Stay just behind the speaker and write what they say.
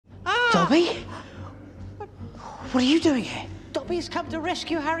Dobby? What are you doing here? Dobby's come to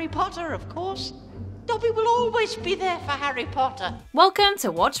rescue Harry Potter, of course. Dobby will always be there for Harry Potter. Welcome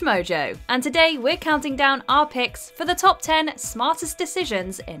to WatchMojo, and today we're counting down our picks for the top 10 smartest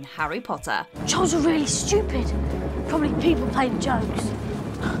decisions in Harry Potter. Trolls are really stupid. Probably people playing jokes.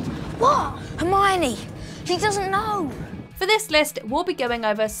 What? Hermione! She doesn't know! For this list, we'll be going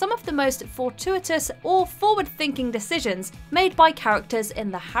over some of the most fortuitous or forward-thinking decisions made by characters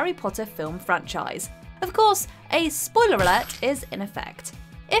in the Harry Potter film franchise. Of course, a spoiler alert is in effect.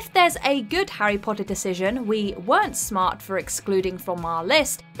 If there's a good Harry Potter decision we weren't smart for excluding from our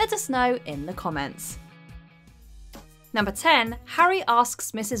list, let us know in the comments. Number 10. Harry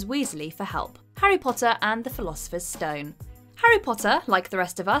asks Mrs. Weasley for help. Harry Potter and the Philosopher's Stone. Harry Potter, like the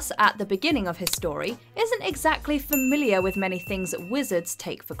rest of us at the beginning of his story, isn't exactly familiar with many things wizards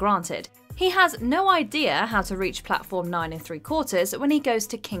take for granted. He has no idea how to reach platform 9 3/4 when he goes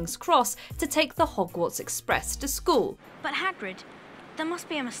to King's Cross to take the Hogwarts Express to school. But Hagrid, there must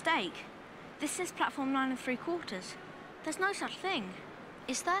be a mistake. This is platform 9 3/4. There's no such thing,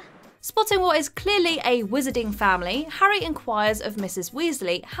 is there? Spotting what is clearly a wizarding family, Harry inquires of Mrs.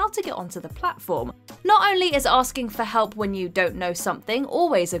 Weasley how to get onto the platform. Not only is asking for help when you don't know something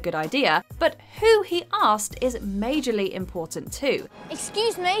always a good idea, but who he asked is majorly important too.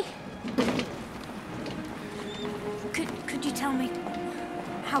 Excuse me? Could you tell me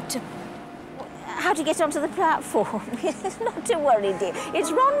how to get onto the platform? Not to worry, dear.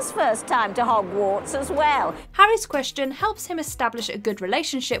 It's Ron's first time to Hogwarts as well. Harry's question helps him establish a good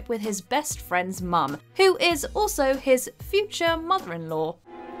relationship with his best friend's mum, who is also his future mother-in-law.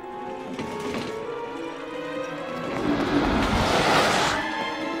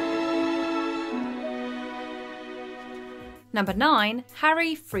 Number 9.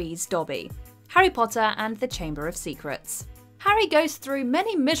 Harry frees Dobby. Harry Potter and the Chamber of Secrets. Harry goes through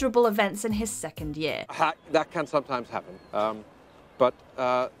many miserable events in his second year. That can sometimes happen, but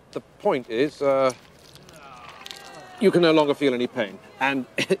the point is you can no longer feel any pain, and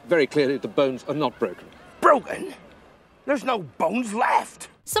very clearly the bones are not broken. Broken? There's no bones left!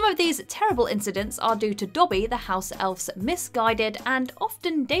 Some of these terrible incidents are due to Dobby the house elf's misguided and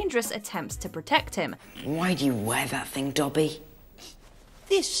often dangerous attempts to protect him. Why do you wear that thing, Dobby?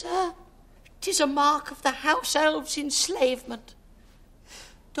 This, 'tis a mark of the house elves' enslavement.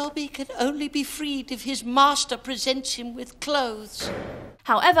 Dobby can only be freed if his master presents him with clothes.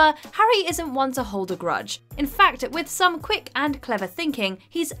 However, Harry isn't one to hold a grudge. In fact, with some quick and clever thinking,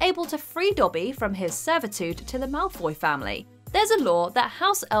 he's able to free Dobby from his servitude to the Malfoy family. There's a law that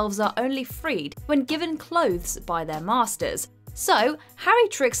house elves are only freed when given clothes by their masters. So, Harry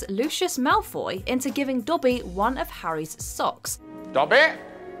tricks Lucius Malfoy into giving Dobby one of Harry's socks. Dobby?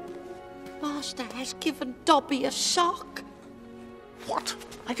 Master has given Dobby a sock. What?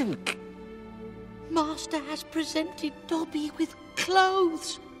 I didn't... Master has presented Dobby with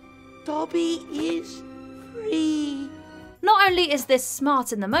clothes. Dobby is free. Not only is this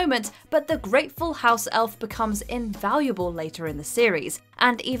smart in the moment, but the grateful house elf becomes invaluable later in the series,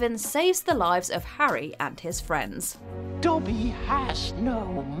 and even saves the lives of Harry and his friends. Dobby has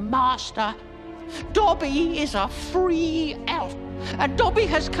no master. Dobby is a free elf, and Dobby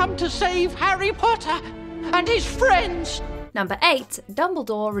has come to save Harry Potter and his friends. Number 8.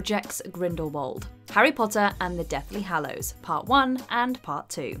 Dumbledore rejects Grindelwald. Harry Potter and the Deathly Hallows, Part 1 and Part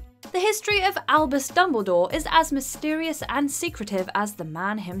 2. The history of Albus Dumbledore is as mysterious and secretive as the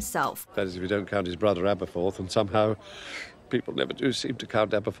man himself. That is, if you don't count his brother Aberforth, and somehow people never do seem to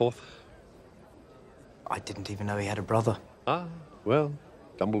count Aberforth. I didn't even know he had a brother. Ah, well,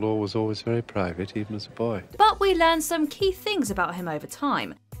 Dumbledore was always very private, even as a boy. But we learn some key things about him over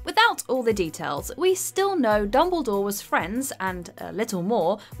time. Without all the details, we still know Dumbledore was friends, and a little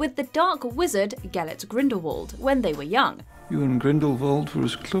more, with the dark wizard Gellert Grindelwald when they were young. You and Grindelwald were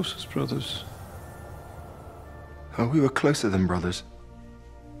as close as brothers. Oh, we were closer than brothers.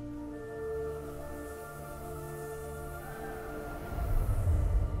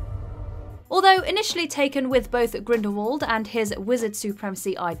 Although initially taken with both Grindelwald and his wizard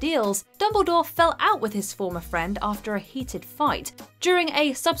supremacy ideals, Dumbledore fell out with his former friend after a heated fight. During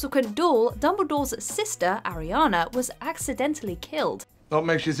a subsequent duel, Dumbledore's sister, Ariana, was accidentally killed. What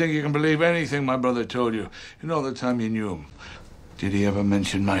makes you think you can believe anything my brother told you? In all the time you knew him, did he ever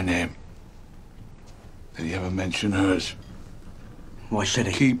mention my name? Did he ever mention hers? Why should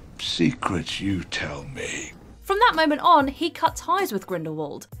he? Keep secrets, you tell me. From that moment on, he cut ties with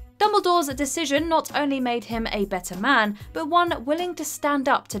Grindelwald. Dumbledore's decision not only made him a better man, but one willing to stand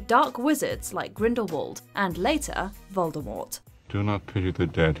up to dark wizards like Grindelwald, and later, Voldemort. Do not pity the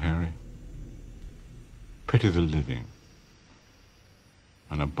dead, Harry. Pity the living.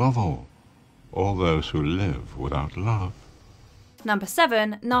 And above all those who live without love. Number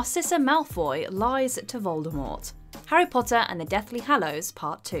 7, Narcissa Malfoy lies to Voldemort. Harry Potter and the Deathly Hallows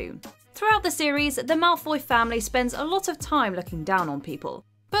Part 2. Throughout the series, the Malfoy family spends a lot of time looking down on people.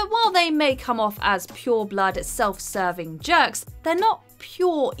 But while they may come off as pure-blood, self-serving jerks, they're not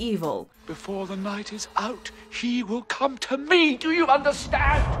pure evil. Before the night is out, he will come to me. Do you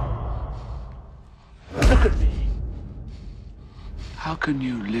understand? Look at me. How can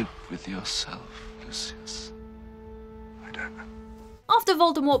you live with yourself, Lucius? I don't know. After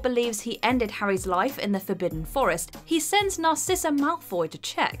Voldemort believes he ended Harry's life in the Forbidden Forest, he sends Narcissa Malfoy to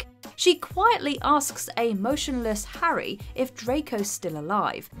check. She quietly asks a motionless Harry if Draco's still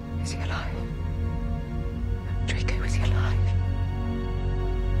alive. Is he alive? Draco, is he alive?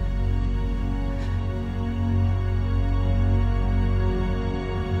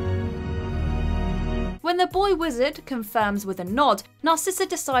 When the boy wizard confirms with a nod, Narcissa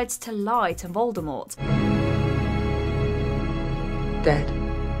decides to lie to Voldemort. Dead.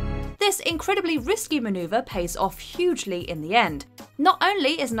 This incredibly risky maneuver pays off hugely in the end. Not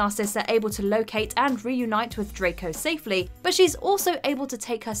only is Narcissa able to locate and reunite with Draco safely, but she's also able to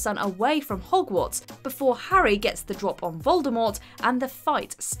take her son away from Hogwarts before Harry gets the drop on Voldemort and the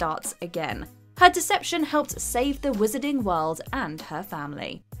fight starts again. Her deception helped save the wizarding world and her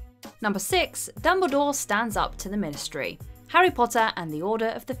family. Number 6, Dumbledore stands up to the Ministry. Harry Potter and the Order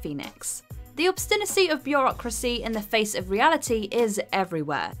of the Phoenix. The obstinacy of bureaucracy in the face of reality is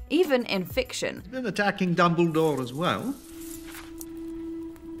everywhere, even in fiction. Been attacking Dumbledore as well.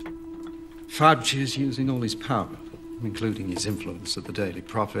 Fudge is using all his power, including his influence at the Daily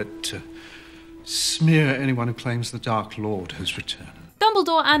Prophet, to smear anyone who claims the Dark Lord has returned.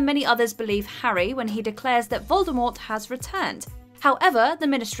 Dumbledore and many others believe Harry when he declares that Voldemort has returned. However, the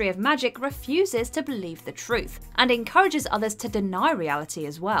Ministry of Magic refuses to believe the truth, and encourages others to deny reality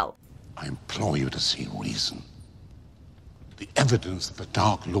as well. I implore you to see reason. The evidence that the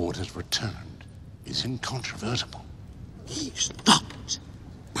Dark Lord has returned is incontrovertible. He's not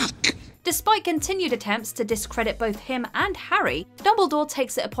back. Despite continued attempts to discredit both him and Harry, Dumbledore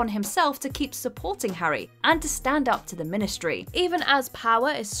takes it upon himself to keep supporting Harry and to stand up to the Ministry. Even as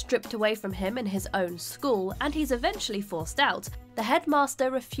power is stripped away from him in his own school and he's eventually forced out, the headmaster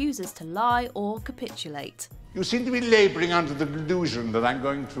refuses to lie or capitulate. You seem to be laboring under the delusion that I'm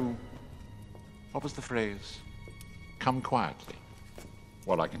going to... What was the phrase? Come quietly.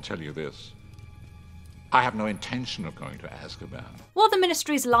 Well, I can tell you this. I have no intention of going to Azkaban. While the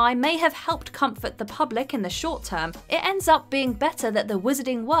Ministry's lie may have helped comfort the public in the short term, it ends up being better that the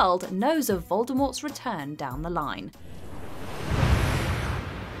wizarding world knows of Voldemort's return down the line.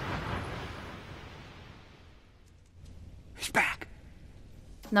 He's back.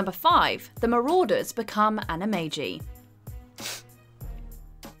 Number 5, the Marauders become Animagi.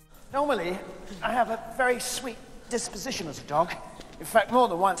 Normally, I have a very sweet disposition as a dog. In fact, more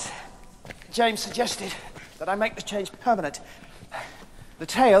than once, James suggested that I make the change permanent. The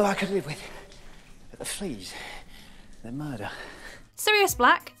tail I could live with, but the fleas, they're murder. Sirius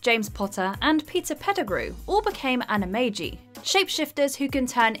Black, James Potter, and Peter Pettigrew all became Animagi, shapeshifters who can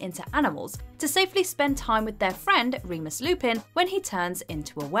turn into animals, to safely spend time with their friend Remus Lupin when he turns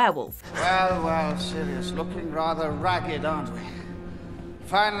into a werewolf. Well, well, Sirius, looking rather ragged, aren't we?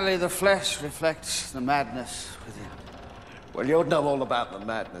 Finally, the flesh reflects the madness within. Well, you'd know all about the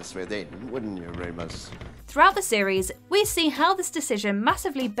madness within, wouldn't you, Remus? Throughout the series, we see how this decision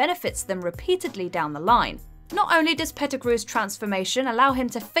massively benefits them repeatedly down the line. Not only does Pettigrew's transformation allow him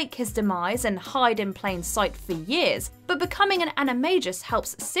to fake his demise and hide in plain sight for years, but becoming an Animagus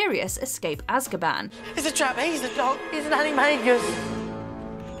helps Sirius escape Azkaban. He's a trap, he's a dog, he's an Animagus.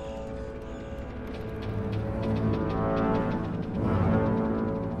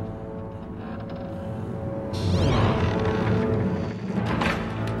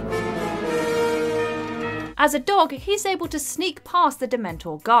 As a dog, he's able to sneak past the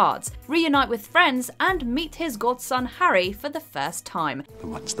Dementor guards, reunite with friends, and meet his godson Harry for the first time. The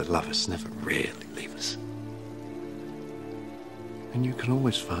ones that love us never really leave us. And you can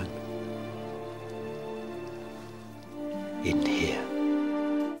always find them in here.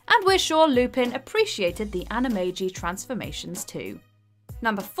 And we're sure Lupin appreciated the Animagi transformations too.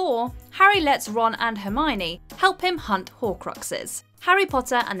 Number 4, Harry lets Ron and Hermione help him hunt Horcruxes. Harry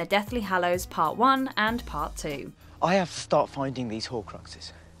Potter and the Deathly Hallows Part 1 and Part 2. I have to start finding these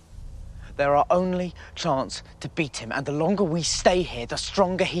Horcruxes. They're our only chance to beat him, and the longer we stay here, the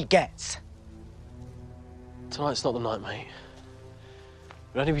stronger he gets. Tonight's not the night, mate.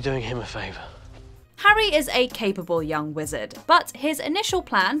 We'd only be doing him a favour. Harry is a capable young wizard, but his initial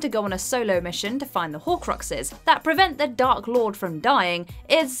plan to go on a solo mission to find the Horcruxes that prevent the Dark Lord from dying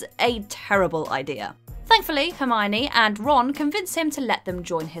is a terrible idea. Thankfully, Hermione and Ron convince him to let them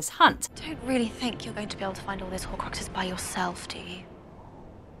join his hunt. Don't really think you're going to be able to find all those Horcruxes by yourself, do you?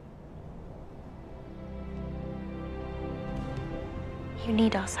 You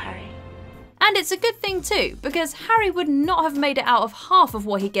need us, Harry. And it's a good thing too, because Harry would not have made it out of half of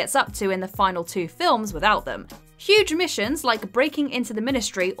what he gets up to in the final 2 films without them. Huge missions like breaking into the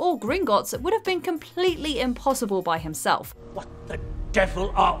Ministry or Gringotts would have been completely impossible by himself. What the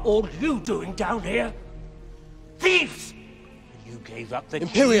devil are all you doing down here? Thieves! You gave up the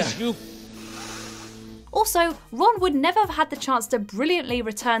keys, you... Also, Ron would never have had the chance to brilliantly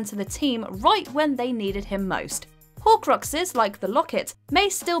return to the team right when they needed him most. Horcruxes, like the locket, may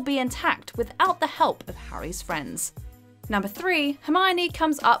still be intact without the help of Harry's friends. Number 3, Hermione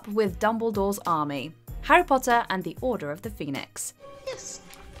comes up with Dumbledore's army, Harry Potter and the Order of the Phoenix. Yes.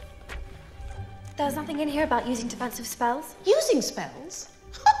 There's nothing in here about using defensive spells. Using spells?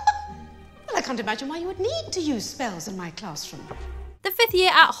 Well, I can't imagine why you would need to use spells in my classroom. The 5th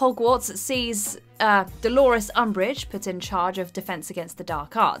year at Hogwarts sees Dolores Umbridge put in charge of Defense Against the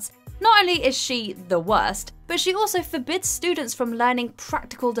Dark Arts. Not only is she the worst, but she also forbids students from learning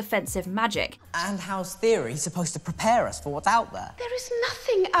practical defensive magic. And how's theory supposed to prepare us for what's out there? There is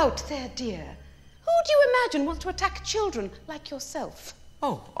nothing out there, dear. Who do you imagine wants to attack children like yourself?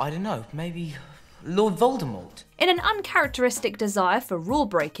 Oh, I don't know, maybe Lord Voldemort. In an uncharacteristic desire for rule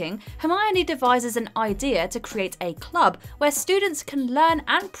breaking, Hermione devises an idea to create a club where students can learn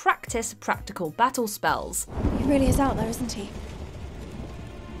and practice practical battle spells. He really is out there, isn't he?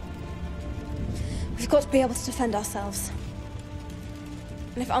 We've got to be able to defend ourselves.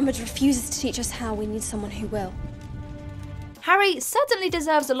 And if Umbridge refuses to teach us how, we need someone who will. Harry certainly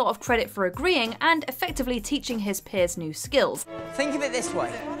deserves a lot of credit for agreeing and effectively teaching his peers new skills. Think of it this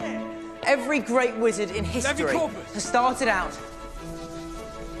way. Every great wizard in history has started out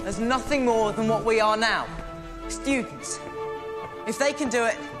as nothing more than what we are now. Students. If they can do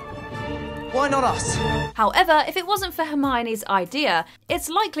it, why not us? However, if it wasn't for Hermione's idea, it's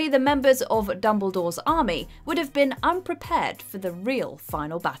likely the members of Dumbledore's army would have been unprepared for the real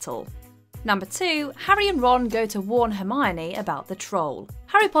final battle. Number 2, Harry and Ron go to warn Hermione about the troll,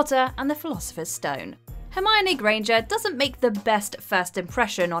 Harry Potter and the Philosopher's Stone. Hermione Granger doesn't make the best first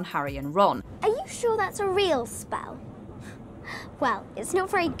impression on Harry and Ron. Are you sure that's a real spell? Well, it's not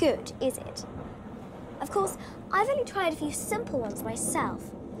very good, is it? Of course, I've only tried a few simple ones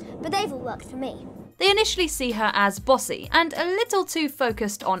myself, but they've all worked for me. They initially see her as bossy and a little too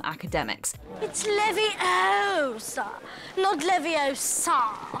focused on academics. It's Leviosa, not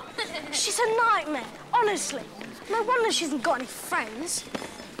Leviosa. She's a nightmare, honestly. No wonder she hasn't got any friends.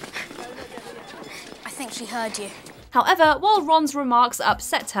 I think she heard you. However, while Ron's remarks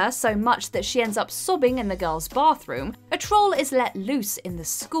upset her so much that she ends up sobbing in the girls' bathroom, a troll is let loose in the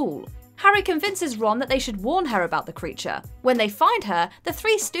school. Harry convinces Ron that they should warn her about the creature. When they find her, the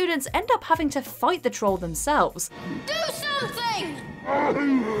 3 students end up having to fight the troll themselves. Do something!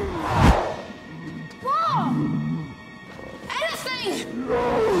 What? Anything!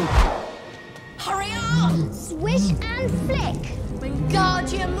 Hurry up! Swish and flick!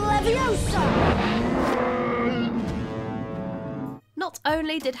 Wingardium Leviosa! Not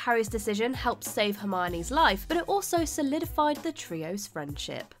only did Harry's decision help save Hermione's life, but it also solidified the trio's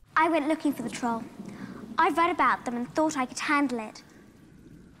friendship. I went looking for the troll. I read about them and thought I could handle it.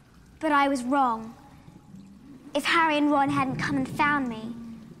 But I was wrong. If Harry and Ron hadn't come and found me,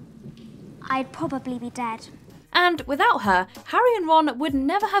 I'd probably be dead. And without her, Harry and Ron would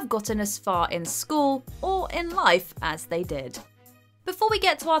never have gotten as far in school or in life as they did. Before we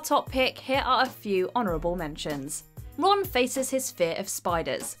get to our top pick, here are a few honourable mentions. Ron faces his fear of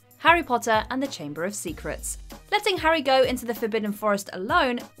spiders, Harry Potter and the Chamber of Secrets. Letting Harry go into the Forbidden Forest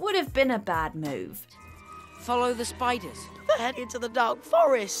alone would have been a bad move. Follow the spiders. Head into the dark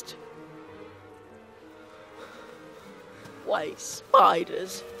forest. Why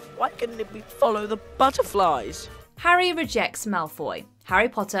spiders? Why couldn't we follow the butterflies? Harry rejects Malfoy, Harry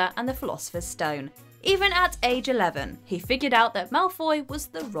Potter and the Philosopher's Stone. Even at age 11, he figured out that Malfoy was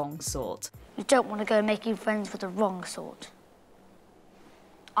the wrong sort. You don't want to go making friends with the wrong sort.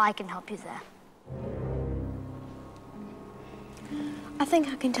 I can help you there. I think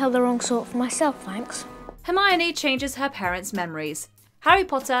I can tell the wrong sort for myself, thanks. Hermione changes her parents' memories. Harry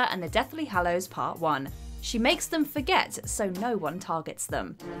Potter and the Deathly Hallows Part 1. She makes them forget so no one targets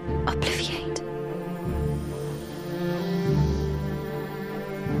them. Obliviate.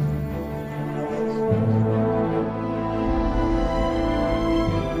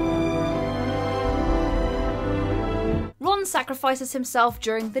 sacrifices himself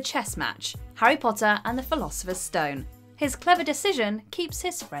during the chess match, Harry Potter and the Philosopher's Stone. His clever decision keeps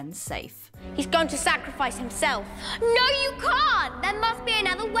his friends safe. He's going to sacrifice himself. No, you can't! There must be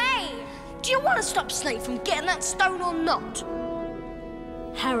another way! Do you want to stop Snape from getting that stone or not?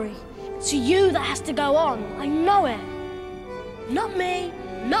 Harry, it's you that has to go on. I know it. Not me,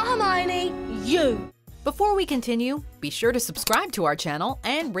 not Hermione, you. Before we continue, be sure to subscribe to our channel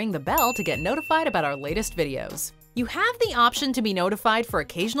and ring the bell to get notified about our latest videos. You have the option to be notified for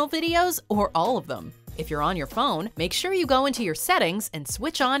occasional videos or all of them. If you're on your phone, make sure you go into your settings and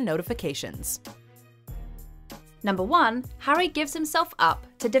switch on notifications. Number 1. Harry gives himself up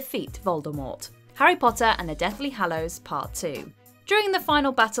to defeat Voldemort. Harry Potter and the Deathly Hallows Part 2. During the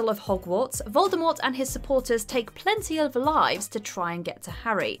final battle of Hogwarts, Voldemort and his supporters take plenty of lives to try and get to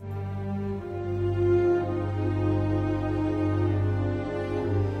Harry.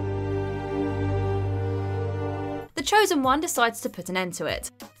 The Chosen One decides to put an end to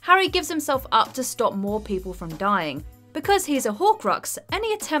it. Harry gives himself up to stop more people from dying. Because he's a Horcrux,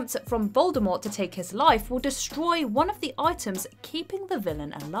 any attempt from Voldemort to take his life will destroy one of the items keeping the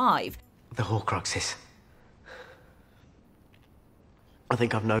villain alive. The Horcruxes. I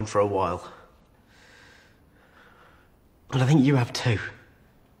think I've known for a while. And I think you have too.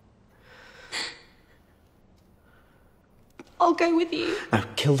 I'll go with you. Now,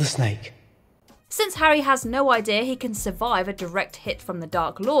 kill the snake. Since Harry has no idea he can survive a direct hit from the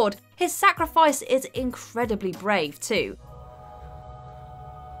Dark Lord, his sacrifice is incredibly brave too.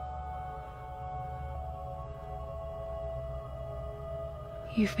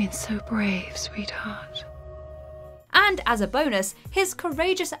 You've been so brave, sweetheart. And as a bonus, his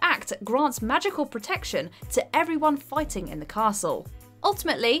courageous act grants magical protection to everyone fighting in the castle.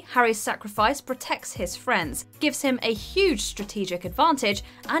 Ultimately, Harry's sacrifice protects his friends, gives him a huge strategic advantage,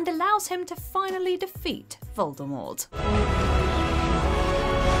 and allows him to finally defeat Voldemort.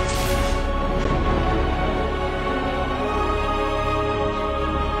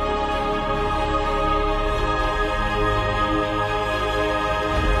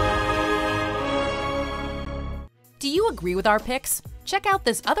 Do you agree with our picks? Check out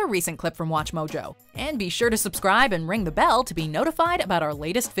this other recent clip from WatchMojo, and be sure to subscribe and ring the bell to be notified about our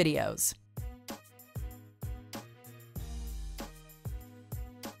latest videos.